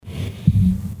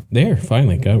There,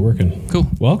 finally got it working. Cool.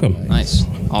 Welcome. Nice.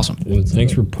 Awesome. And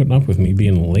thanks for putting up with me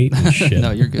being late and shit.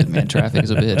 No, you're good, man. Traffic is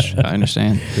a bitch. I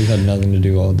understand. We've had nothing to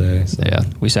do all day. So. Yeah,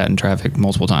 we sat in traffic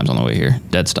multiple times on the way here.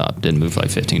 Dead stop. Didn't move for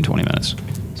like 15, 20 minutes.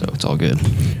 So it's all good.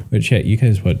 But Chet, you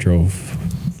guys drove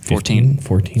 14,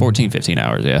 15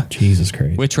 hours, yeah. Jesus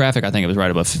Christ. With traffic, I think it was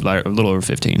right above, a little over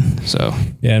 15. So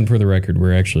yeah, and for the record,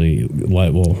 we're actually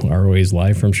ROA's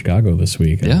live from Chicago this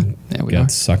week. Yeah, we got are.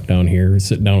 sucked down here.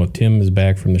 Sitting down with Tim is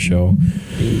back from the show,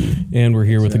 and we're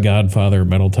here with the Godfather of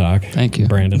Metal Talk. Thank you,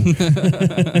 Brandon.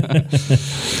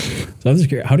 So I was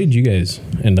curious, how did you guys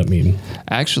end up meeting?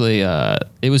 Actually,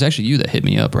 it was actually you that hit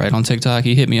me up, right, on TikTok.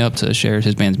 He hit me up to share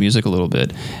his band's music a little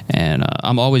bit, and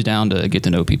I'm always down to get to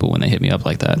know people when they hit me up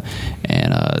like that.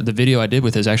 And the video I did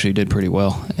with his actually did pretty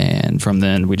well, and from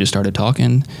then we just started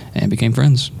talking and became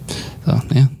friends. So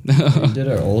yeah. We did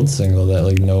our old single that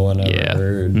like no one ever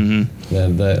heard.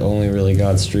 Mm-hmm. That only really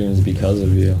got streams because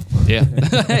of you. Yeah.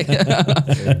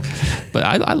 But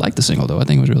I like the single though. I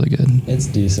think it was really good. It's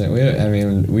decent.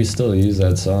 We still use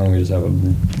that song. We just have a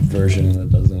version that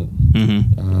doesn't.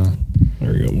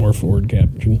 There you go, more forward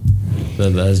caption.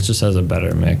 That just has a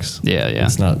better mix. Yeah.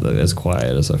 It's not as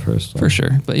quiet as the first one. For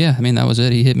sure. But yeah, I mean, that was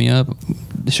it. He hit me up,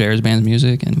 shared his band's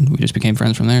music, and we just became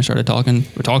friends from there. Started talking.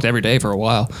 We talked every day for a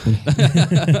while.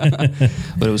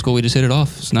 But it was cool. We just hit it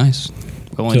off. It's nice.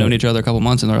 We've only known each other a couple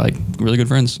months, and they're like really good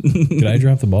friends. Did I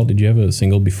drop the ball? Did you have a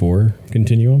single before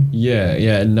Continuum?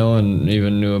 Yeah. No one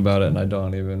even knew about it, and I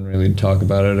don't even really talk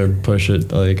about it or push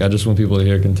it. Like, I just want people to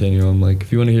hear Continuum. Like,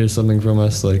 if you want to hear something from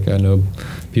us, like, I know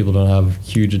people don't have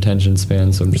huge attention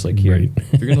spans, so I'm just like, here. Right.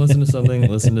 If you're gonna listen to something,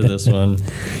 listen to this one.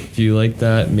 If you like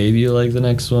that, maybe you like the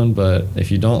next one. But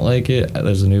if you don't like it,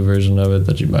 there's a new version of it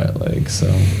that you might like. So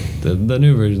the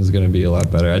new version is gonna be a lot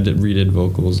better. I redid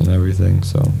vocals and everything,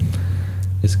 so.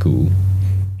 It's cool.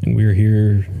 And we were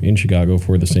here in Chicago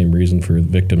for the same reason for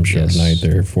Victim Show tonight.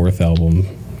 Their fourth album,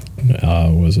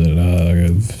 was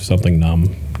it something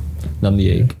Numb? Numb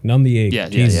the Ache. Numb the Ache. Yeah,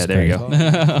 Jesus there you Christ.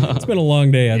 go. It's been a long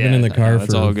day. I've been in the car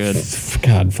for all good.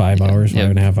 5 hours,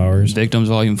 5.5 hours. Victims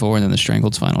Volume 4 and then the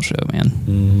Strangled's final show,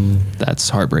 man. That's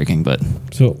heartbreaking, but...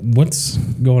 So what's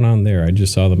going on there? I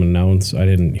just saw them announce. I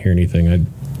didn't hear anything. I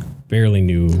barely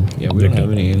knew. Yeah, we don't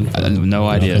have any info. No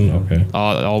idea. Okay.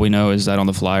 All we know is that on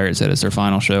the flyer it said it's their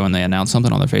final show, and they announced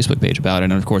something on their Facebook page about it,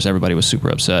 and of course everybody was super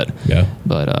upset. Yeah.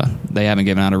 But they haven't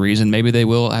given out a reason. Maybe they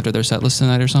will after their set list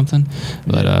tonight or something.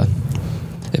 But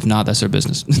if not, that's their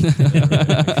business.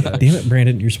 Damn it,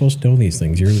 Brandon! You're supposed to know these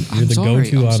things. You're the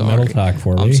go-to on Metal Talk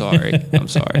for me. I'm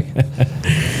sorry.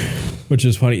 Which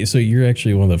is funny. So you're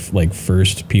actually one of the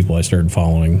first people I started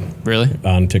following. Really?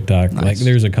 On TikTok. Nice. Like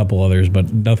there's a couple others,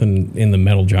 but nothing in the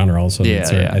metal genre. Also,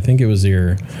 I think it was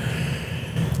I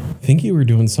think you were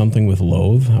doing something with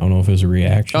Loathe. I don't know if it was a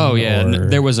reaction. Oh yeah,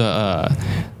 there was the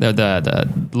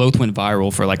Loathe went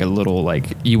viral for like a little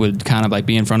you would kind of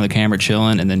be in front of the camera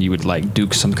chilling, and then you would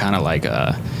do some kind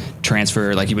of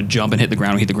transfer, you would jump and hit the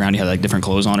ground. You had different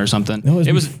clothes on or something. No,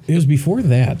 it was before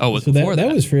that. Oh, it was so before that.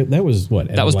 That was what?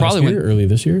 That was probably early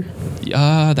this year.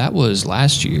 That was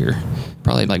last year,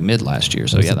 probably mid last year.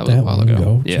 So that was a while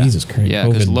ago. Yeah, Jesus Christ. Yeah,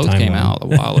 because Loathe came out a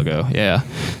while ago. Yeah,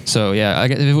 so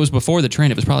if it was before the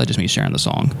trend, it was probably just me sharing the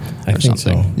song. I think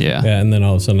something. So. Yeah, and then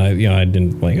all of a sudden I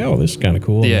didn't this is kind of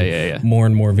cool. Yeah. More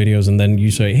and more videos, and then you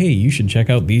say, hey, you should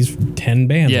check out these 10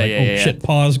 bands. Shit,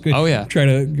 pause. Oh yeah. Try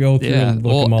to go through and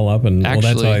look them all up, and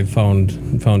actually, that's how I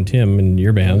found Tim and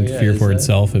your band, Fear for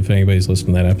Itself. If anybody's listened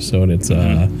to that episode, it's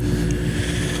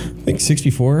I think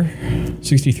 64,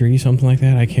 63, something like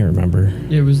that. I can't remember.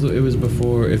 Yeah, it was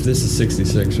before. If this is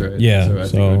 66, right? Yeah, so I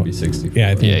think it would be 64.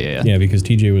 Yeah, I think. Yeah, because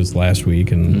TJ was last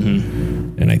week,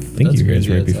 and I think that's you guys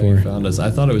crazy. right That's before. How you found us. I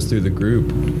thought it was through the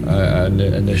group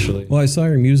initially. Well, I saw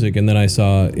your music, and then I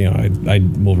saw I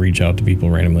will reach out to people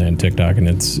randomly on TikTok, and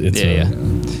it's a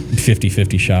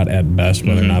 50-50 shot at best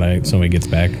whether or not somebody gets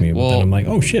back to me. But then I'm like,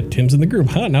 oh shit, Tim's in the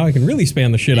group. Now I can really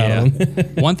spam the shit out of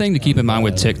him. One thing to keep in mind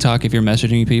with TikTok, if you're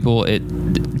messaging people,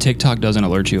 TikTok doesn't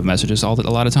alert you of messages a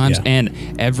lot of times, and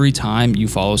every time you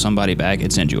follow somebody back,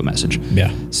 it sends you a message.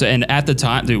 Yeah. So, and at the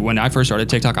time, when I first started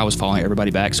TikTok, I was following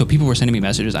everybody back. So people were sending me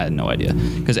messages. I had no idea,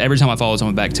 because every time I followed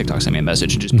someone back, TikTok sent me a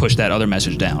message and just pushed that other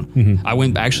message down. I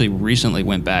recently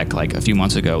went back a few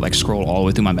months ago, scrolled all the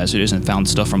way through my messages and found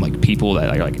stuff from people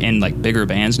that are in bigger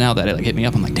bands now that hit me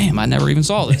up. I'm like, damn, I never even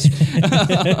saw this.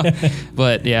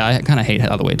 But yeah, I kind of hate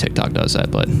how the way TikTok does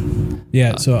that. But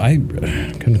yeah, so I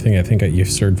kind of think I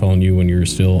started following you when you were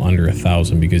still under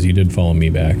 1,000, because you did follow me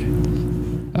back.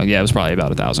 Oh yeah, it was probably about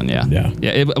 1,000.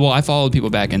 Yeah. Well, I followed people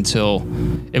back until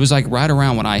it was like right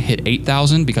around when I hit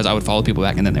 8,000 because I would follow people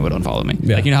back and then they would unfollow me.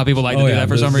 Yeah. Like, you know how people like to do that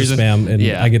for some reason. Spam, and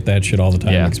I get that shit all the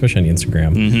time, especially on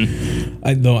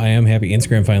Instagram. Though I am happy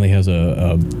Instagram finally has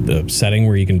a setting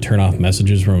where you can turn off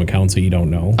messages from accounts that you don't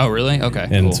know. Oh really? Okay.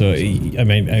 And cool. so I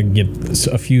mean I get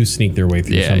a few sneak their way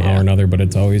through somehow or another, but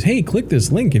it's always, hey, click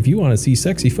this link if you want to see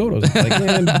sexy photos. Like,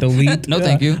 man, delete. No,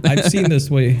 thank you. I've seen this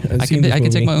way. I can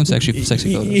take my own sexy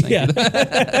photos. Yeah.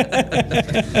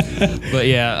 But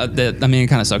yeah, I mean, it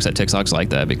kind of sucks that TikTok's like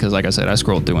that because, like I said, I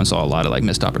scrolled through and saw a lot of like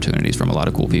missed opportunities from a lot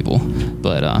of cool people.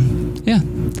 But yeah,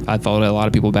 I followed a lot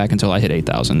of people back until I hit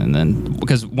 8,000, and then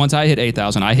because once I hit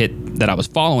 8,000, I hit that I was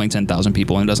following 10,000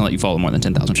 people, and it doesn't let you follow more than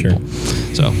 10,000 people.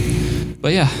 So.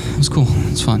 But yeah, it was cool.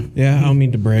 It's fun. Yeah, I don't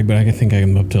mean to brag, but I think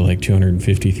I'm up to like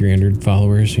 250, 300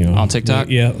 followers. You know, on TikTok.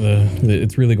 Yeah,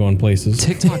 it's really going places.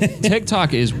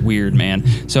 TikTok is weird, man.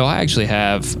 So I actually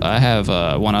have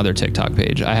one other TikTok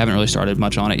page. I haven't really started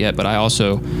much on it yet, but I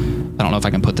don't know if I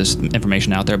can put this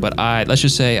information out there, but let's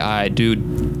just say I do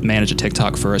manage a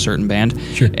TikTok for a certain band.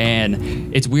 Sure.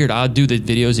 And it's weird. I'll do the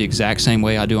videos the exact same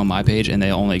way I do on my page, and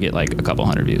they only get like a couple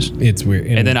hundred views. It's weird.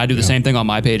 And then I do the same thing on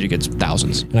my page. It gets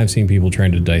thousands. And I've seen people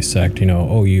trying to dissect, if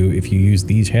you use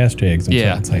these hashtags. And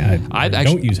yeah. stuff, it's like, I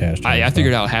don't use hashtags. I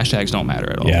figured out hashtags don't matter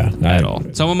at all. Yeah. At all.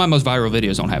 Some of my most viral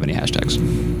videos don't have any hashtags.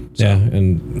 So. Yeah.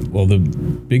 And well, the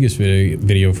biggest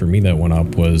video for me that went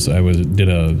up was did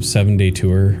a 7-day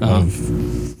tour of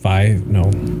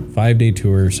 5-day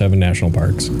tour, 7 national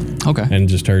parks. Okay. And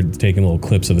just started taking little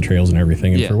clips of the trails and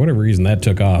everything. And for whatever reason, that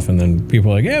took off. And then people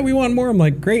were like, yeah, we want more. I'm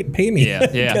like, great, pay me. Yeah.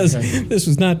 Because this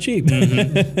was not cheap.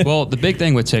 Mm-hmm. Well, the big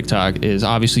thing with TikTok is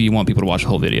obviously you want people to watch the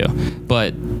whole video.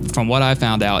 But from what I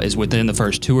found out is within the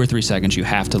first 2 or 3 seconds, you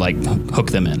have to like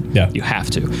hook them in. Yeah. You have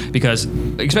to. Because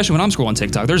especially when I'm scrolling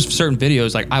TikTok, there's certain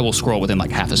videos like I will scroll within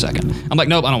like half a second. I'm like,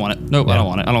 nope, I don't want it. Nope, I don't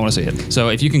want it. I don't want to see it. So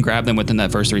if you can grab them within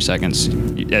that first 3 seconds,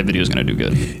 that video is going to do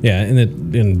good. Yeah,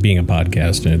 and being a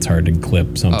podcast, and it's hard to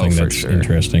clip something that's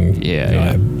interesting.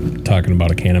 Yeah, I'm talking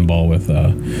about a cannonball with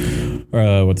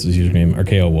what's his username?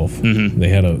 Archaeo Wolf.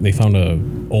 Mm-hmm. They found a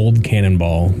old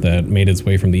cannonball that made its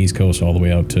way from the East Coast all the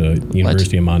way out to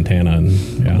University of Montana.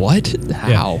 And what?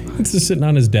 How? Yeah. It's just sitting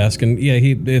on his desk, and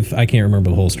if I can't remember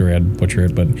the whole story, I'd butcher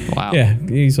it. But yeah,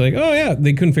 he's like, oh yeah,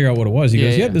 they couldn't figure out what it was. He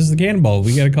goes, this is the cannonball.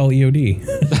 We got to call EOD.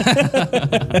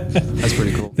 That's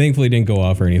pretty cool. Thankfully, it didn't go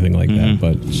off or anything like that.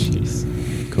 But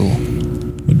cool.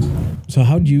 So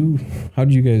how'd you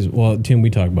guys? Well, Tim, we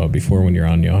talked about before when you're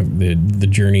on the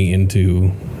journey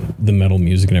into the metal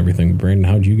music and everything. Brandon,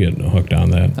 how'd you get hooked on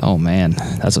that? Oh man,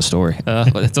 that's a story.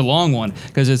 It's a long one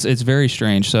because it's very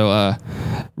strange. So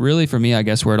really for me, I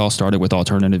guess where it all started with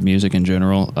alternative music in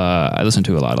general. I listened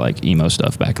to a lot of like emo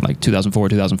stuff back in like 2004,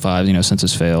 2005.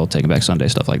 Census Failed, Taking Back Sunday,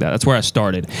 stuff like that. That's where I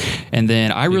started, and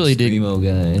then I really did. Emo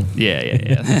guy.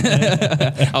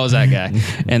 Yeah. I was that guy,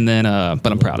 and then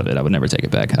but I'm proud of it. I would never take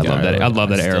it back. I love that. I love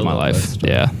that era of my life.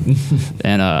 Yeah,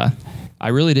 and I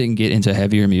really didn't get into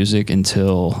heavier music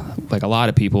until, like a lot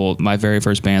of people, my very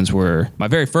first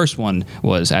one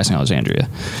was Asking Alexandria.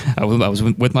 I was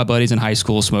with my buddies in high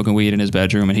school smoking weed in his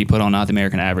bedroom, and he put on Not the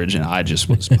American Average, and I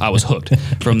was hooked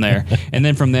from there. And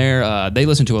then from there, they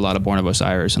listened to a lot of Born of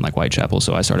Osiris and like Whitechapel,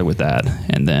 so I started with that.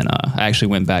 And then I actually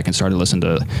went back and started listening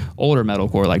to older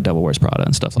metalcore like Devil Wears Prada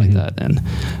and stuff like that. And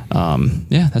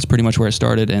that's pretty much where it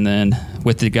started. And then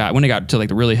when it got to like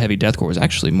the really heavy deathcore was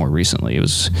actually more recently. It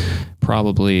was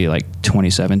probably like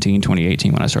 2017,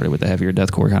 2018 when I started with the heavier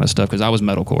deathcore kind of stuff, because I was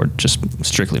metalcore, just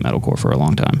strictly metalcore for a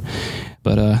long time.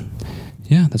 But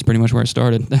that's pretty much where it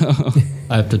started.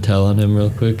 I have to tell on him real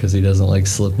quick because he doesn't like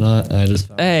Slipknot.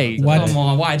 Hey, come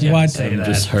on, why'd you have to say that? I'm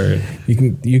just hurt.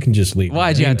 You can just leave.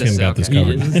 Why'd you have to say that?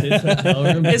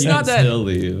 It's not that. Still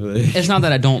leave. It's not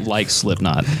that I don't like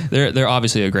Slipknot. They're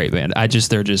obviously a great band.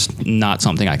 They're just not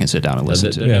something I can sit down and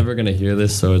listen to. They're never gonna hear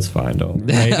this, so it's fine. Don't.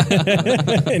 Right.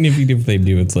 And if they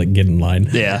do, it's like get in line.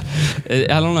 Yeah,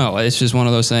 I don't know. It's just one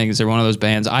of those things. They're one of those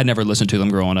bands. I never listened to them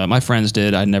growing up. My friends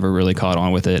did. I never really caught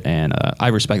on with it, and I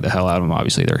respect the hell out of them.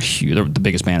 Obviously, they're huge. They're the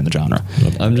biggest band in the genre.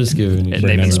 I'm just giving you.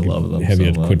 They love them.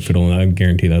 Heavy so quit fiddling. I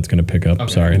guarantee that's going to pick up.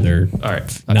 Okay. Sorry, they're all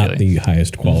right. not the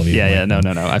highest quality. Yeah. No.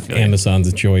 I feel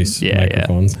Amazon's choice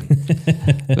microphones.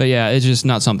 But yeah, it's just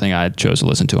not something I chose to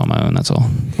listen to on my own. That's all.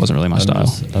 Wasn't really my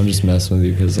style. I'm just messing with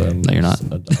you because I'm. No, you're not.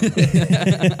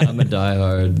 I'm a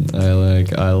diehard.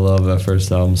 I love that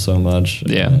first album so much.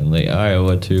 Yeah. And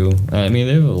Iowa too. I mean,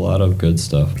 they have a lot of good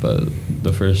stuff, but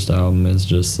the first album is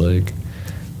just like.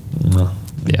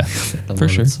 Yeah, for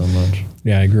sure. So much.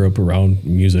 Yeah, I grew up around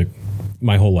music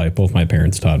my whole life. Both my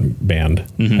parents taught band,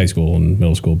 high school and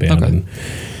middle school band. Okay. And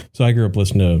So I grew up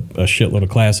listening to a shitload of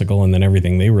classical, and then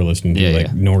everything they were listening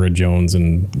to, Nora Jones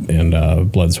and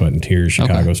Blood, Sweat, and Tears,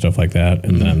 Chicago, stuff like that.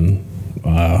 And then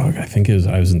I think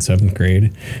I was in 7th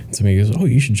grade, and somebody goes, "Oh,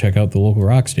 you should check out the local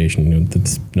rock station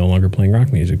that's no longer playing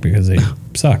rock music because they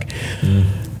suck."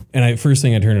 And first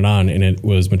thing I turned it on, and it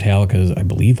was Metallica's, I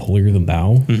believe, Holier Than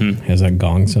Thou. Has that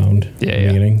gong sound at the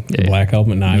beginning. The Black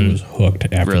Album, and I was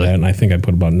hooked after that. And I think I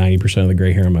put about 90% of the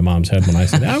gray hair on my mom's head when I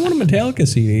said, I want a Metallica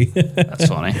CD. That's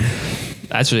funny.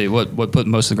 Actually, what put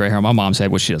most of the gray hair on my mom's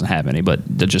head, which she doesn't have any, but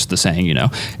just the saying,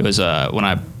 it was when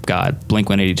I got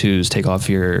Blink-182's Take Off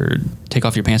Your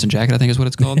Pants and Jacket, I think is what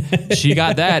it's called. She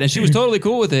got that, and she was totally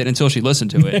cool with it until she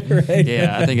listened to it. Right.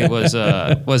 Yeah, I think it was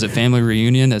it Family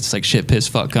Reunion? That's like shit, piss,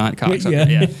 fuck, cunt, cocksucker.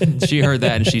 Yeah. She heard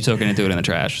that, and she took it and threw it in the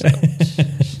trash. So.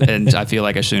 And I feel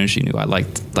like as soon as she knew I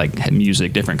liked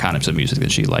music, different kinds of music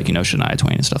that she liked, Shania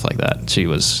Twain and stuff like that, she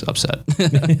was upset.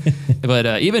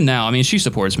 But even now, I mean, she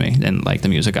supports me and the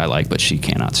music I like, but she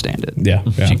cannot stand it. Yeah.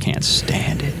 She can't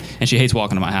stand it. And she hates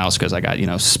walking to my house because I got,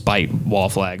 spite wall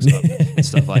flags up and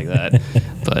stuff like that.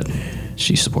 But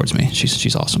she supports me.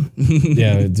 She's awesome.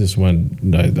 Yeah, it just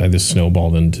I just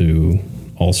snowballed into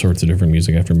all sorts of different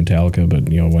music after Metallica, but,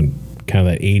 went kind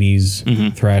of that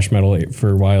 80s thrash metal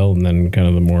for a while, and then kind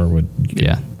of the more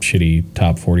shitty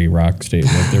top 40 rock state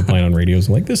that they're playing on radios.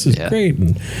 I'm like, this is great.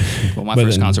 And, my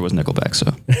first concert was Nickelback, so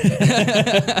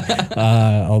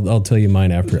I'll tell you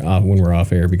mine after when we're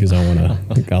off air, because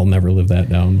I'll never live that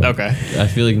down. But. Okay. I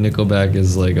feel like Nickelback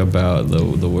is about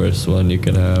the worst one you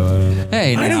can have. I don't know.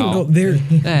 Hey, I don't know. There.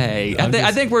 Hey,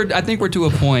 I think we're to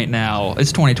a point now.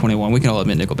 It's 2021. We can all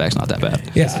admit Nickelback's not that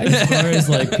bad. Yeah. As far as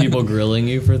people grilling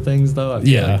you for things, though, I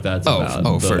feel like that's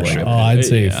for sure. I'd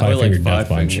say Five Finger Death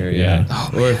Punch.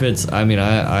 Or if it's,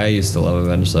 I used to love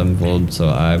Avenged Sevenfold, so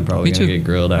I'm probably going to get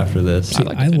grilled after this.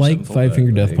 I like Five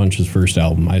Finger Death Punch's first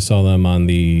album. I saw them on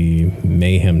the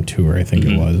Mayhem tour, I think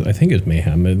it was. I think it's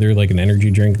Mayhem. They're like an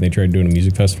energy drink. They tried doing a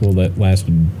music festival that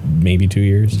lasted maybe 2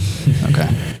 years. Okay.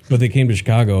 But they came to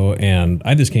Chicago, and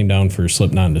I just came down for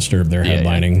Slipknot and Disturbed, their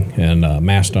headlining, and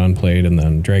Mastodon played, and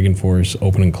then Dragon Force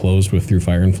opened and closed with Through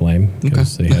Fire and Flame,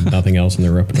 because they had nothing else in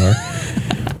their repertoire.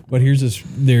 But here's this.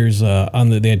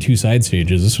 They had 2 side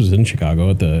stages. This was in Chicago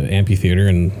at the amphitheater,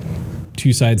 and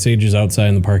 2 side stages outside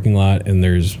in the parking lot, and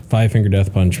there's Five Finger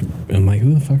Death Punch. And I'm like,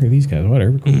 who the fuck are these guys?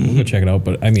 Whatever, cool, we'll go check it out.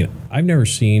 But I mean, I've never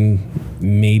seen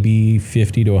maybe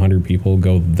 50 to 100 people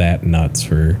go that nuts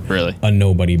for a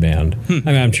nobody band. I mean,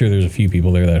 I'm sure there's a few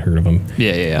people there that heard of them.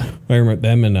 Yeah. I remember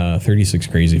them and 36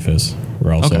 Crazy Fists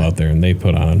were also out there, and they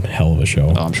put on a hell of a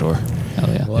show. Oh, I'm sure. Hell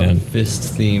yeah. A lot of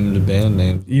fist-themed band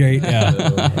names.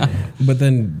 Yeah. But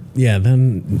then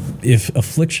if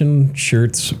Affliction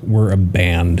shirts were a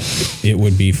band, it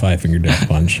would be Five Finger Death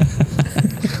Punch.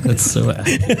 That's so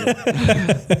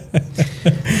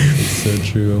it's so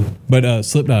true. But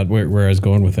Slipknot, where I was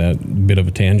going with that bit of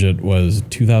a tangent, was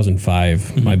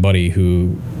 2005. My buddy,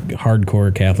 who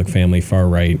hardcore Catholic family, far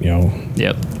right,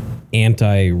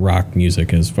 anti-rock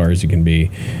music as far as you can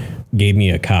be, gave me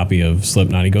a copy of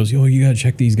Slipknot. He goes, "Yo, you gotta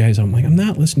check these guys out." I'm like, I'm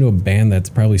not listening to a band that's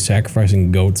probably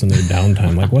sacrificing goats in their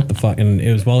downtime. Like, what the fuck? And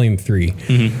it was volume 3.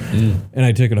 And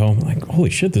I took it home. I'm like, holy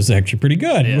shit, this is actually pretty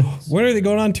good. Yeah. When are they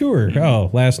going on tour? Oh,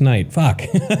 last night. Fuck.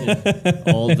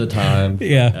 All the time.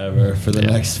 Ever for the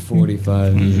next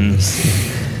 45 years.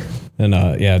 And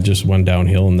it just went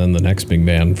downhill. And then the next big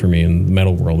band for me in the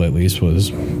metal world, at least, was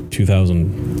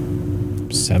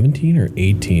 2017 or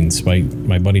 18.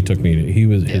 My buddy took me to,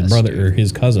 his brother or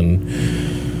his cousin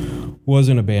was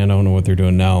in a band. I don't know what they're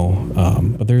doing now,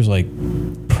 but there's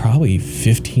probably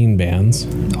 15 bands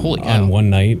on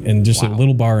one night, and just a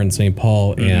little bar in St.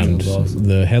 Paul, and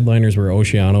the headliners were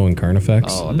Oceano and Carnifex.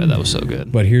 Oh, I bet that was so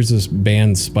good. But here's this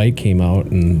band, Spike, came out,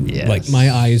 and my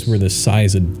eyes were the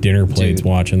size of dinner plates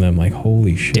watching them. Like,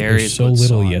 holy shit, Darius they're so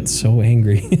little yet so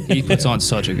angry. He puts on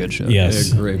such a good show.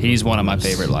 Yes. He's one of my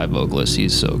favorite live vocalists.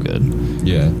 He's so good.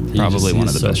 Yeah. Probably one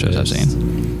of the best shows I've seen.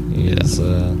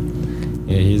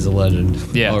 He's a legend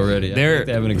already. I think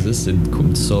they haven't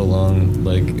existed so long,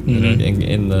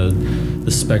 in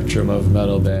the spectrum of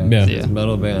metal bands. Yeah.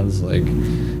 Metal bands,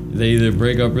 they either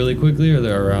break up really quickly or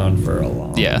they're around for a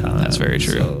long time. Yeah, that's very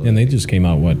true. So, and they just came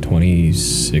out,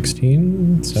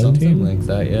 2016, 17? Something like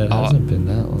that, yeah. It hasn't been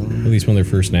that long. At least when they're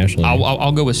first nationally.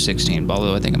 I'll go with 16,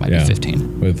 although I think it might be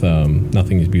 15. With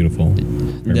Nothing Is Beautiful.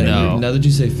 Now that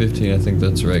you say 15, I think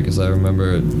that's right, because I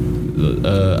remember,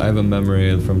 I have a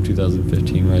memory from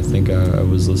 2015 where I think I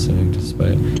was listening to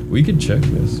Spike. We could check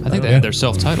this. I think they had their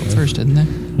self-titled first, didn't they?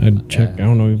 I'd check. I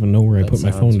don't even know where I put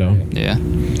my phone down. Yeah.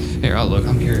 Here, I'll look.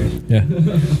 I'm curious. Yeah.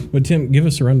 But Tim, give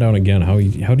us a rundown again.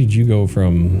 How did you go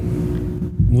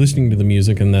from listening to the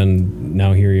music, and then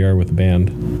now here you are with the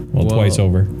band. Well, twice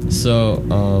over. So,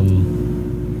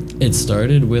 it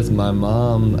started with my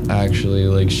mom, actually.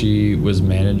 Like, she was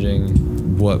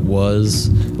managing what was,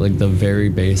 like, the very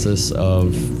basis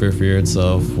of For Fear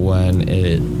itself when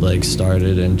it, like,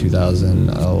 started in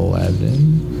 2011.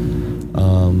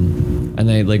 And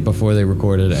they, like, before they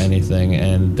recorded anything,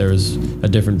 and there was a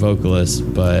different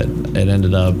vocalist, but it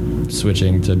ended up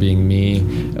switching to being me.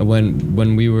 And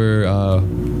when we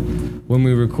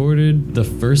recorded the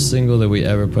first single that we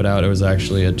ever put out, it was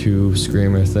actually a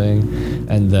 2-screamer thing,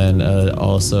 and then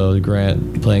also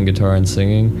Grant playing guitar and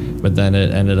singing. But then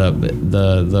it ended up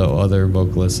the other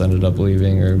vocalist ended up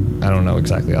leaving, or I don't know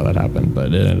exactly how that happened,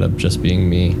 but it ended up just being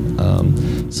me.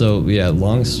 So yeah,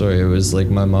 long story. It was like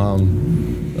my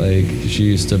mom. Like, she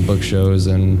used to book shows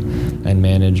and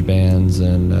manage bands,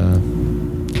 and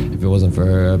if it wasn't for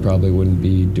her, I probably wouldn't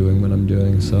be doing what I'm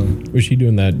doing. So was she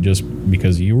doing that just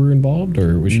because you were involved,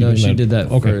 or was she? No, doing she that? did that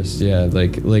first. Yeah,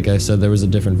 like I said, there was a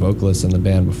different vocalist in the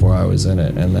band before I was in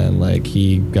it, and then like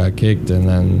he got kicked, and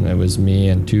then it was me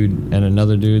and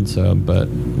another dude. So, but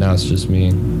now it's just me.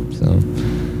 So.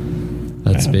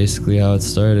 That's basically how it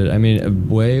started. I mean,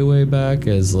 way back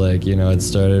is like, you know, it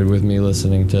started with me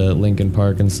listening to Linkin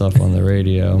Park and stuff on the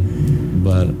radio.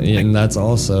 But, and that's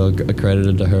also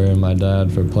accredited to her and my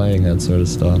dad for playing that sort of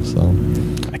stuff. So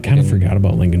I kind of forgot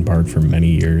about Linkin Park for many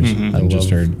years. I just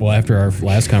started, well, after our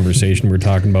last conversation, we were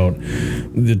talking about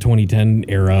the 2010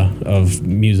 era of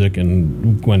music,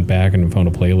 and went back and found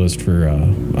a playlist for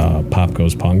Pop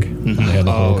Goes Punk. They had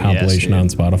the whole compilation on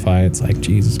Spotify. It's like,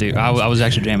 Jesus. Dude, I was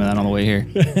actually jamming that on the way here.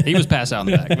 He was passed out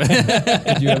in the back.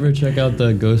 Did you ever check out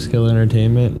the Ghost Kill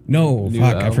Entertainment? No,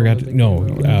 fuck, I forgot.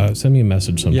 Send me a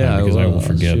message sometime, because I will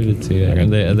forget. I'll shoot it to you.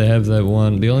 And they have that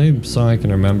one. The only song I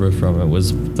can remember from it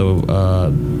was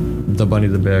the Bunny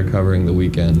the Bear covering The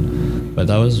Weeknd. But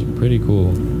that was pretty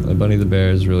cool. Bunny the Bear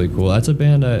is really cool. That's a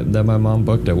band that my mom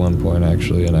booked at one point,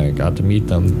 actually, and I got to meet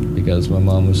them because my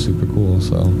mom was super cool.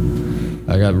 So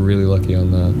I got really lucky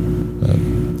on that.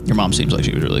 Your mom seems like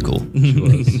she was really cool.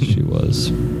 She was.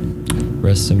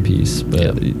 Rest in peace.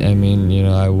 But I mean, you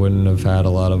know, I wouldn't have had a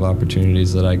lot of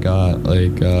opportunities that I got.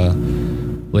 Like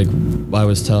I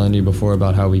was telling you before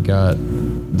about how we got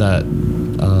that.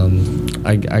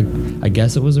 I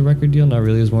guess it was a record deal. Not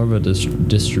really. It was more of a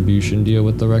distribution deal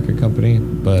with the record company.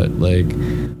 But like,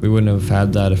 we wouldn't have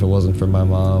had that if it wasn't for my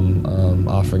mom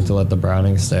offering to let the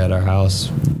Brownings stay at our house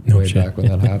back when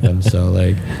that happened. So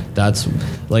like, that's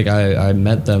like I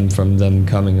met them from them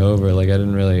coming over. Like, I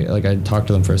didn't really like, I talked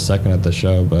to them for a second at the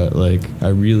show, but like I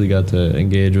really got to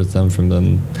engage with them from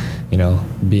them, you know,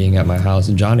 being at my house.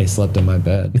 And Johnny slept in my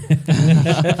bed.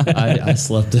 I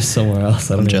slept somewhere else.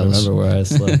 I don't even remember where I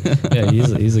slept. Yeah,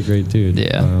 he's a great dude.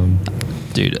 Yeah.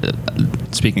 Dude,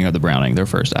 speaking of the Browning, their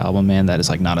first album, man, that is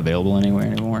like not available anywhere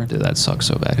anymore. Dude, that sucks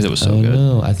so bad because it was so good.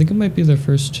 No, I think it might be their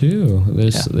first two.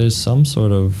 There's some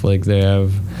sort of like, they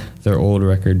have their old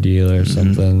record deal or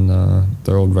something.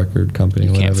 Their old record company,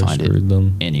 you whatever, can't find screwed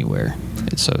them anywhere.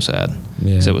 It's so sad.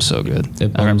 Yeah, because it was so good.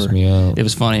 It bums me out. It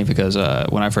was funny because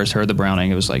when I first heard the Browning,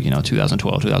 it was like,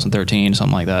 2012, 2013,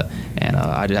 something like that. And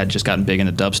I had just gotten big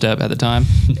into dubstep at the time.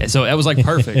 And so it was like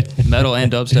perfect. Metal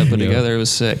and dubstep put together. It was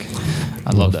sick.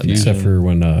 I love that. Except for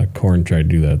when Korn tried to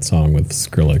do that song with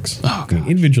Skrillex. Oh, I mean,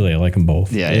 individually, I like them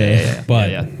both. Yeah.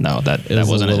 But no, that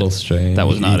wasn't a little strange. That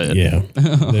was not it. Yeah.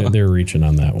 They're reaching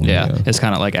on that one. Yeah. It's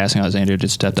kind of like asking Alexander to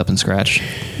step up and scratch.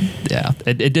 Yeah.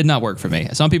 It did not work for me.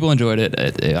 Some people enjoyed it.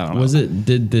 I don't know. Was it,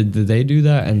 did they do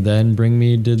that and then Bring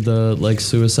Me did the like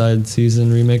Suicide Season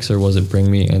remix, or was it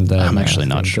Bring Me and then? I'm actually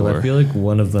not sure. I feel like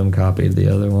one of them copied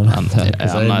the other one.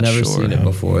 Because I had never seen it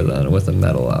before then with a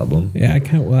metal album. Yeah,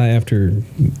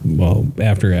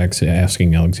 after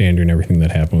asking Alexander and everything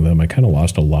that happened with them, I kind of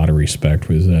lost a lot of respect.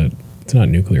 Was that it's not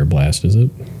Nuclear Blast, is it?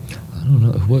 I don't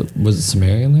know. What was it?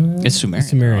 Sumerian? It's Sumerian.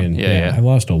 Sumerian. Yeah. I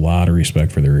lost a lot of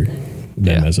respect for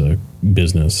them as a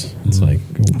business. It's like,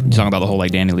 you talking about the whole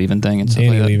like Danny leaving thing and stuff like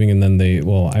that? Danny leaving, and then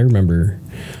I remember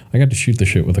I got to shoot the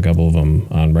shit with a couple of them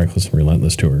on Reckless and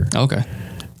Relentless tour. Okay.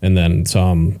 And then saw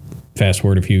them. Fast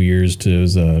forward a few years to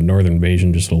Northern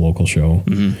Invasion, just a local show.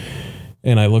 Mm-hmm.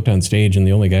 And I looked on stage, and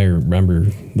the only guy I remember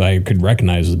that I could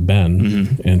recognize was Ben.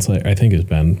 Mm-hmm. And it's like, I think it's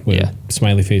Ben with a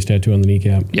smiley face tattoo on the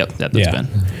kneecap. Yep, that's Ben.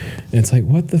 And it's like,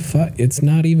 what the fuck? It's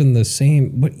not even the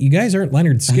same. But you guys aren't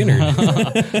Leonard Skinner.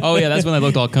 Oh, yeah, that's when they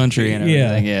looked all country and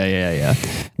everything. Yeah.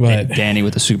 But Danny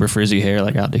with the super frizzy hair,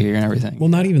 like out to here and everything. Well,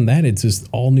 not even that. It's just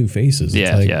all new faces.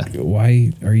 It's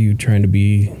why are you trying to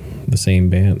be the same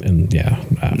band, and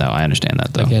No, I understand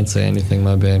that though. I can't say anything.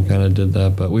 My band kind of did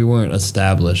that, but we weren't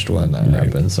established when that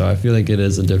happened. So I feel like it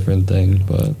is a different thing.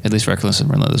 But at least Reckless and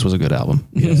Relentless was a good album.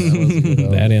 yes, that was a good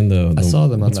album. That and the I saw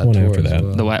them on what's that one tour after as that?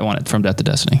 well. The white one from Death to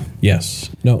Destiny, Yes.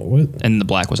 No. What? and the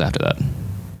Black was after that.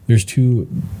 There's two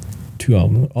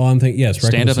albums. Oh, I'm thinking yes.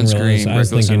 Stand Reckless Up and Relentless. Scream, I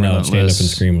was Reckless thinking and Stand Up and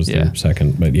Relentless. Scream was Yeah. their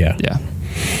second, but yeah. Yeah.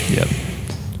 Yep.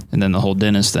 And then the whole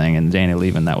Dennis thing and Danny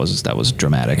leaving, that was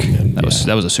dramatic. That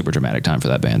was a super dramatic time for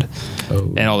that band.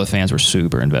 Oh. And all the fans were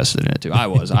super invested in it too. I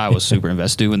was super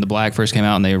invested too. When the Black first came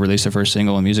out and they released their first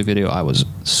single and music video, I was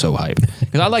so hyped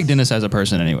because I like Dennis as a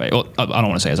person anyway. Well, I don't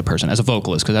want to say as a person, as a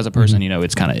vocalist, because as a person,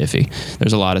 it's kind of iffy.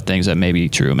 There's a lot of things that may be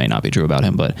true, may not be true about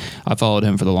him. But I followed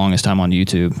him for the longest time on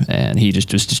YouTube, and he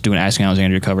just doing Asking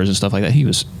Alexandria covers and stuff like that. He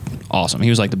was awesome. He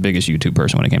was like the biggest YouTube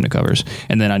person when it came to covers.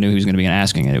 And then I knew he was going to be in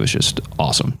Asking, and it was just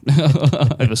awesome.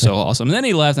 It was so awesome. And then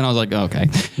he left, and I was like, okay.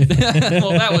 Well,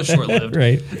 that was short-lived.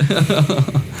 Right.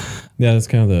 Yeah, that's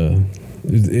kind of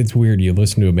it's weird. You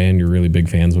listen to a band you're really big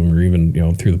fans of, or even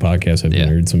through the podcast I've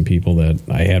heard some people that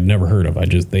I have never heard of.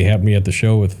 They had me at the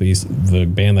show with the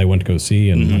band I went to go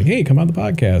see, and like, hey, come on the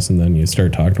podcast, and then you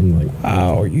start talking to them like,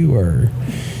 wow, you're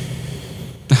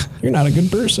not a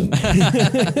good person. Yeah,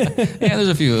 there's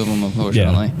a few of them,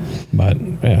 unfortunately. But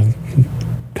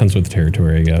comes with the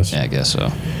territory, I guess. Yeah, I guess so.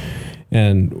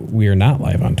 And we are not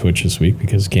live on Twitch this week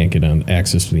because can't get on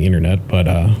access to the internet. But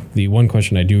the one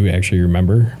question I do actually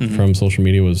remember from social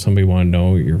media was somebody wanted to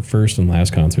know your first and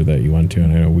last concert that you went to.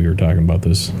 And I know we were talking about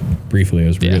this briefly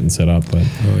as we were getting set up. But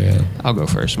I'll go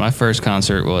first. My first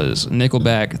concert was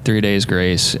Nickelback, 3 Days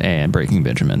Grace, and Breaking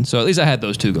Benjamin. So at least I had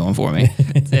those two going for me.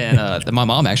 And my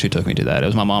mom actually took me to that. It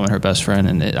was my mom and her best friend,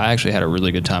 and I actually had a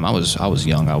really good time. I was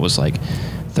young. I was like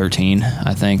 13,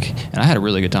 I think, and I had a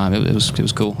really good time. It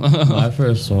was cool. My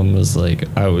first one was like,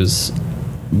 I was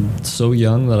so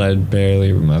young that I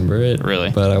barely remember it. Really?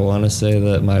 But I want to say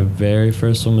that my very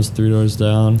first one was Three Doors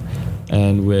Down,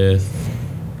 and with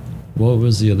what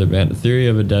was the other band? Theory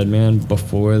of a Dead Man,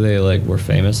 before they were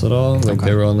famous at all.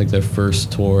 They were on their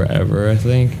first tour ever, I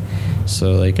think.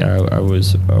 So I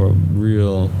was a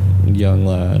real young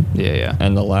lad. Yeah.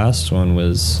 And the last one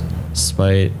was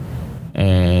Spite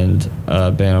and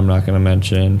a band I'm not going to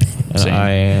mention, and Same. I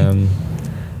Am,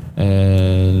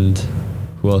 and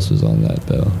who else was on that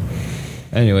bill?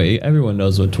 Anyway, everyone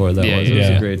knows what tour that was. It was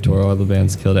a great tour. All the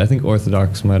bands killed it. I think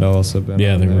Orthodox might have also been.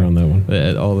 yeah, they were on that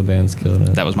one. All the bands killed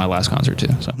it. That was my last concert too.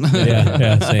 So.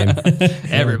 Yeah, same.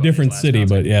 Everybody's Different last city,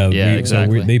 concert. but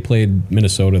exactly. they played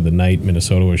Minnesota the night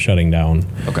Minnesota was shutting down.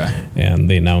 Okay. And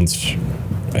they announced,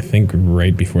 I think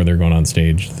right before they're going on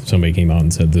stage, somebody came out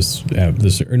and said I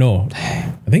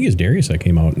think it was Darius that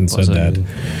came out and said that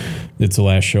it's the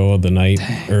last show of the night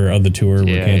or of the tour.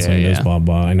 We're canceling this, blah,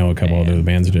 blah. I know a couple other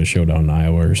bands did a show down in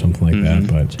Iowa or something like that,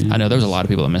 but I know there was a lot of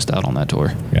people that missed out on that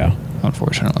tour. Yeah.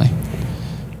 Unfortunately.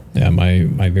 Yeah,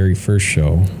 my very first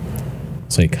show,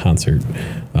 say concert,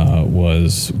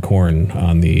 was Korn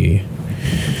on the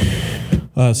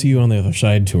See You on the Other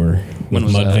Side tour with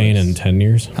Mudvayne in 10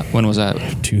 years. When was that?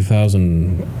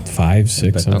 2005,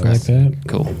 6, something like that.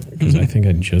 Cool. Because I think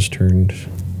I just turned,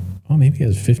 maybe I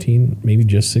was 15, maybe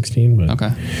just 16, but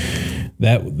Okay.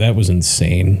 that was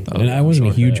insane. And I wasn't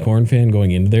a huge Korn fan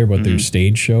going into there, but their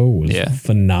stage show was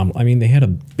phenomenal. I mean, they had a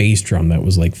bass drum that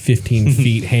was 15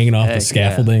 feet hanging off the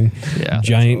scaffolding. Yeah.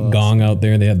 Giant gong out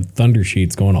there. They had thunder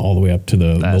sheets going all the way up to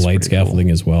the light scaffolding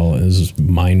as well. It was just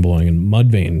mind-blowing. And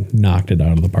Mudvayne knocked it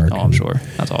out of the park. Oh, I'm sure.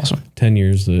 That's awesome. 10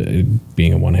 years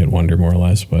being a one-hit wonder, more or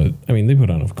less. But, I mean, they put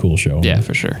on a cool show. Yeah,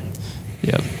 for sure.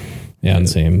 Yep. Yeah, and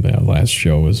same. Last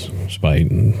show was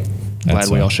Spite. And glad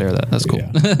we all share that. That's cool.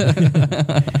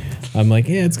 Yeah. I'm like,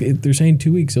 they're saying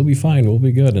 2 weeks. It'll be fine. We'll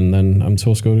be good. And then I'm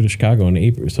supposed to go to Chicago in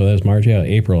April. So that's March. Yeah,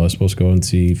 April. I was supposed to go and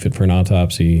see Fit for an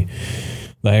Autopsy,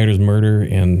 The Hiatus Murder,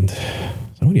 and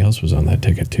somebody else was on that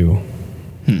ticket too.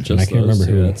 Just I can't remember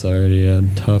who. That's already a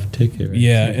tough ticket. Right?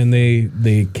 Yeah, and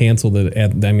they canceled it.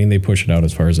 They pushed it out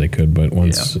as far as they could. But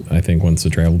once the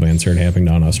travel ban started happening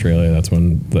down in Australia, that's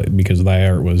when because The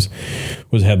Art was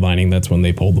headlining. That's when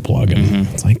they pulled the plug. And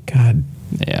it's like, God.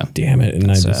 Yeah, damn it! And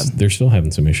they're still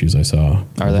having some issues. I saw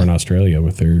over in Australia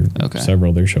with several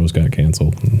of their shows got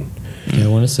canceled. Yeah, I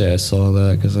want to say I saw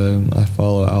that because I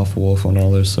follow Alpha Wolf on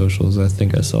all their socials. I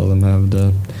think I saw them have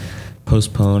to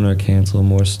postpone or cancel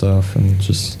more stuff, and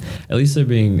just at least they're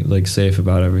being safe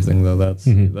about everything. Though that's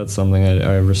something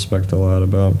I respect a lot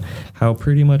about how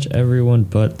pretty much everyone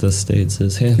but the States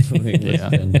is handling this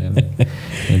pandemic.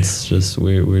 It's just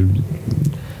weird.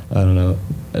 I don't know.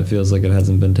 It feels like it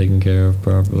hasn't been taken care of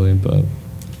properly, but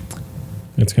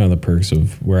it's kind of the perks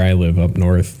of where I live up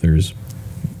north. There's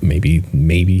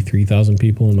maybe 3,000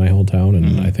 people in my whole town,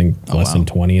 and I think less than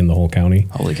 20 in the whole county.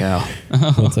 Holy cow!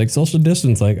 So it's like social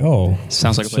distance. Like,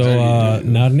 sounds like a place so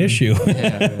not an issue.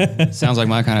 Yeah. Sounds like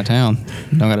my kind of town.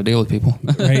 Don't got to deal with people.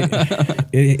 Right.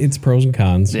 It's pros and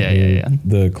cons. Yeah.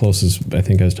 The closest, I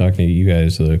think I was talking to you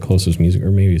guys, the closest music,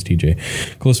 or maybe it's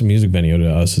TJ, closest music venue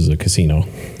to us is a casino.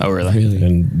 Oh, really?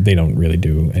 And they don't really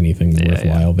do anything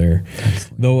worthwhile there.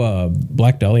 Though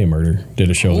Black Dahlia Murder did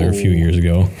a show there a few years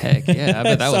ago. Heck yeah, I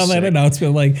bet that I was saw that sick.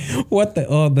 announcement, like, what the?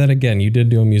 Oh, then again, you did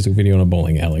do a music video in a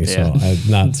bowling alley, so I'm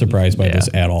not surprised by this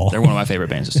at all. They're one of my favorite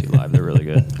bands to see live. They're really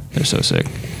good. They're so sick.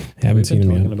 Haven't seen them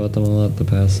talking yet. about them a lot the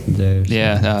past day. Or so.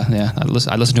 Yeah. I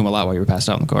listened to them a lot while you were passed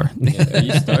out in the car. Yeah,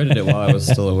 you started it while I was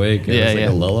still awake. It was like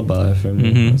a lullaby for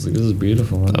me. I was like, this is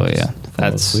beautiful. Oh yeah,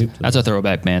 that's a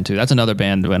throwback band too. That's another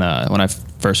band when I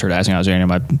first started asking, I was hearing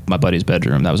in my buddy's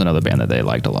bedroom. That was another band that they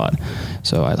liked a lot.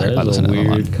 So I listened to them a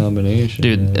lot. Weird combination,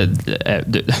 dude.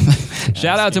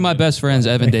 Shout out to my best friends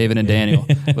Evan, David, and Daniel.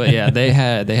 But yeah, they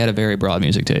had a very broad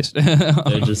music taste.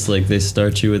 They're just like they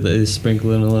start you with they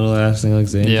sprinkle in a little Asking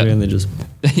Alexandria and they just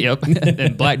yep.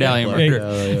 And Black Dahlia Murder.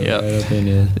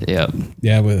 Yep.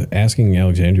 Yeah, with Asking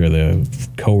Alexandria, the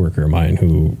coworker of mine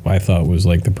who I thought was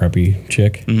like the preppy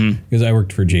chick, because I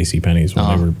worked for JCPenney's when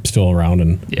they were still around,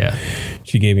 and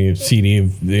she gave me a CD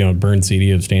of burned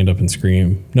CD of Stand Up and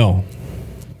Scream. No,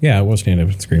 yeah, it was Stand Up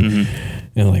and Scream.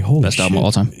 And I'm like, holy best shit. album of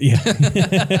all time. Yeah.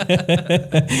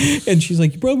 And she's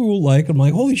like, you probably won't like it. I'm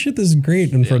like, holy shit, this is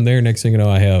great. And from there, next thing you know,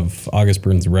 I have August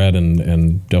Burns Red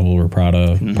and Devil Wears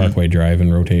Prada, Parkway Drive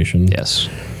in rotation. Yes.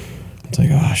 It's like,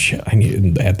 oh shit!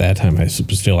 At that time, I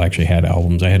still actually had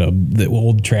albums. I had the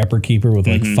old Trapper Keeper with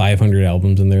like 500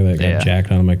 albums in there that got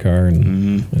jacked out of my car,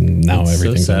 and now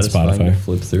everything's on Spotify. To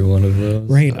flip through one of those.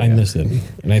 Right, I miss it.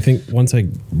 And I think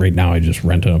right now I just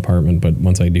rent an apartment, but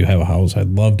once I do have a house,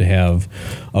 I'd love to have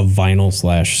a vinyl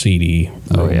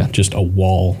 /CD. Just a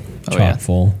wall chock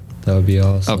full. That would be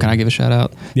awesome. Oh, can I give a shout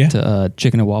out to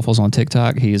Chicken and Waffles on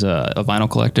TikTok? He's a vinyl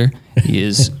collector. He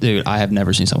is, dude, I have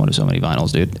never seen someone do so many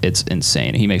vinyls, dude. It's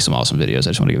insane. He makes some awesome videos. I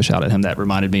just want to give a shout out to him. That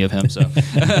reminded me of him. So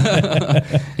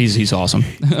he's awesome.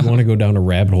 If you want to go down a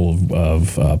rabbit hole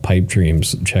of pipe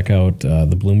dreams, check out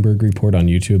the Bloomberg Report on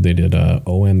YouTube. They did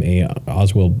OMA,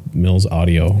 Oswald Mills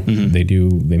Audio.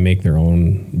 They make their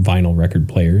own vinyl record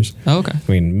players. Oh, okay.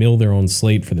 I mean, mill their own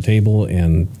slate for the table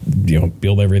and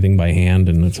build everything by hand,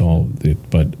 and it's all.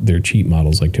 But their cheap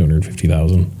model's like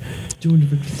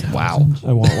 $250,000. Wow.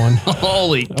 I want one.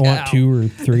 Holy cow. I want 2 or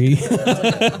 3.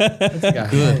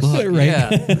 Good luck. Right? Yeah.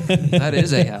 That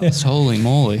is a house. Holy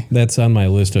moly. That's on my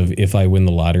list of if I win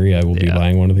the lottery, I will be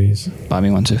buying one of these. Buy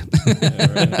me one too.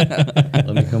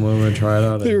 Let me come over and try it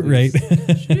out. Right.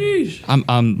 Sheesh.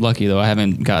 I'm lucky though. I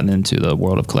haven't gotten into the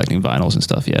world of collecting vinyls and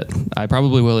stuff yet. I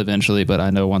probably will eventually, but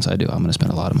I know once I do, I'm going to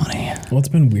spend a lot of money. Well, it's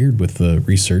been weird with the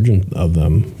resurgence of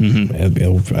them.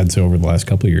 I'd say over the last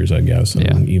couple of years, I guess.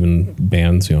 And even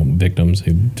bands, Victims,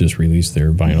 they just released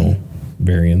their vinyl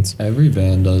variants. Every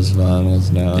band does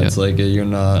vinyls now. It's like you're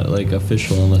not like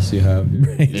official unless you have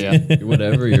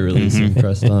whatever you're releasing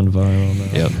pressed on vinyl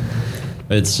now. Yep.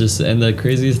 It's just, and the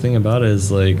craziest thing about it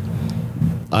is like,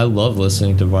 I love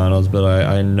listening to vinyls, but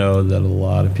I know that a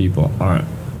lot of people aren't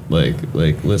like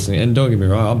listening. And don't get me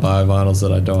wrong, I'll buy vinyls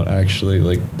that I don't actually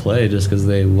like play just because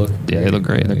they look they look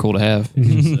great. They're cool to have.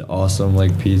 It's an awesome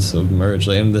like piece of merch.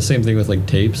 And the same thing with like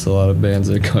tapes. A lot of bands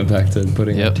are going back to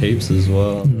putting out tapes as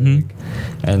well.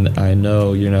 And I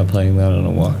know you're not playing that on a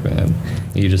Walkman.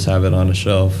 You just have it on a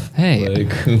shelf. Hey,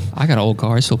 I got an old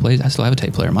car. I still have a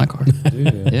tape player in my car.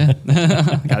 Yeah.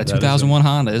 Got a 2001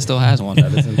 Honda. It still has one.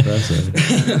 That is impressive.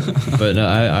 But no,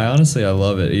 I honestly, I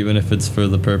love it. Even if it's for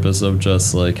the purpose of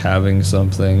just like having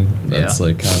something that's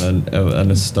like kind of a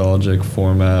nostalgic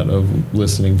format of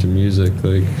listening to music.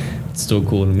 Like, it's still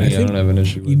cool to me. I don't have an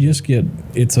issue with it.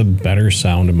 It's a better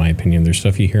sound in my opinion. There's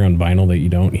stuff you hear on vinyl that you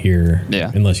don't hear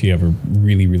unless you have a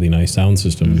really, really nice sound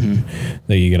system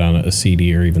that you get on a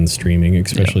CD or even streaming,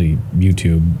 especially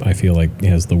YouTube. I feel like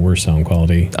has the worst sound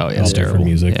quality. Oh yeah, it's terrible. For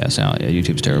music. Yeah,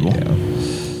 YouTube's terrible. Yeah.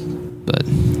 But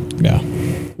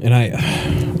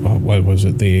and what was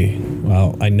it?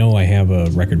 I know I have a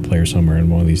record player somewhere, and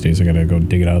one of these days I gotta go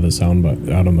dig it out of the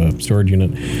storage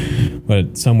unit.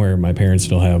 But somewhere my parents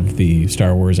still have the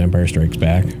Star Wars Empire Strikes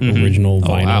Back original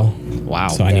vinyl. Wow.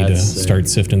 So I need to start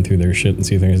sifting through their shit and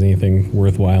see if there's anything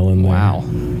worthwhile in there. Wow.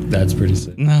 That's pretty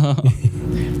sick.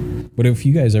 But But if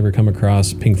you guys ever come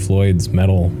across Pink Floyd's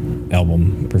Metal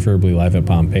album, preferably Live at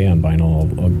Pompeii on vinyl,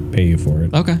 I'll pay you for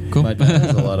it. Okay, cool. My dad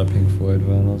has a lot of Pink Floyd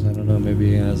vinyls. I don't know, maybe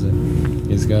he has it.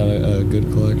 He's got a good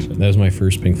collection. That was my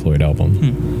first Pink Floyd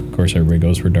album. Of course, everybody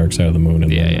goes for Dark Side of the Moon,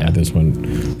 and then I just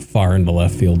went far into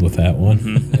left field with that one.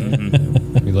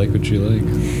 You like what you like.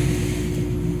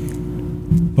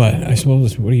 But I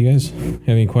suppose, what do you guys have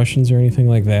any questions or anything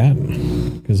like that?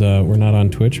 Because we're not on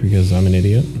Twitch because I'm an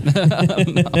idiot.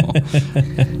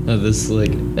 No, this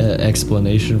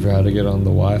explanation for how to get on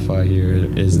the Wi-Fi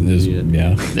here is an idiot.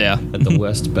 Yeah. At the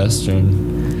West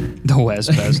Bestern. The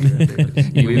West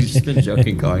Bestern. We've just been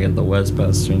joking calling it the West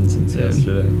Bestern since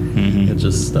yesterday. It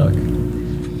just stuck.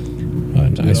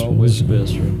 I suppose,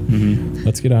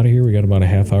 let's get out of here. We got about a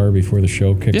half hour before the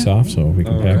show kicks off, so we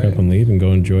can pack up and leave and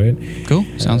go enjoy it. Cool.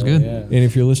 Sounds good. Yeah. And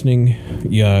if you're listening,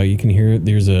 you can hear it.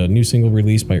 There's a new single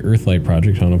released by Earthlight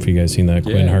Project. I don't know if you guys seen that.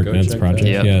 Quinn Harknett's project.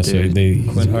 Yep, so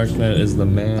Quinn Harknett is the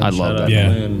man. I love that.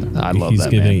 I love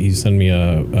that. He sent me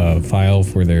a file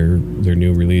for their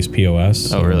new release, POS.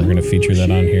 So really? We're going to feature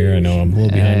that on here. I know I'm a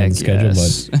little behind on the schedule,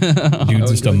 but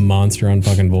dude's just a monster on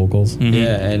fucking vocals.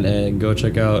 Yeah, and go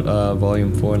check out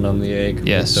Volume 4, Numb the Ache.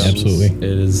 Yes, absolutely.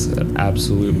 It is an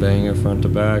absolute banger front to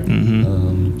back.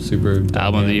 Super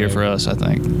album of the year for us, I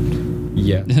think.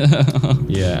 Yeah.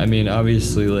 Yeah, I mean,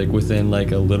 obviously, within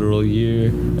a literal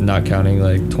year, not counting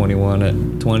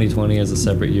 2020 as a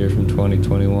separate year from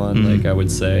 2021, I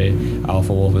would say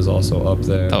Alpha Wolf is also up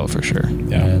there. Oh, for sure.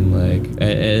 Yeah. And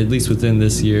at least within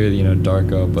this year,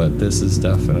 Darko, but this is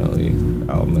definitely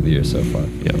album of the year so far.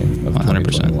 Yep, of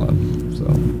 100%. So.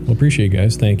 Well, appreciate you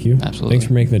guys. Thank you. Absolutely. Thanks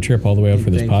for making the trip all the way out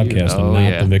for this podcast and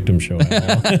not the victim show.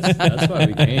 That's why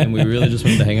we came. We really just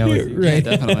wanted to hang out with you. Right,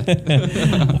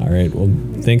 definitely. All right. Well,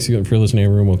 thanks for listening,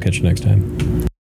 everyone. We'll catch you next time.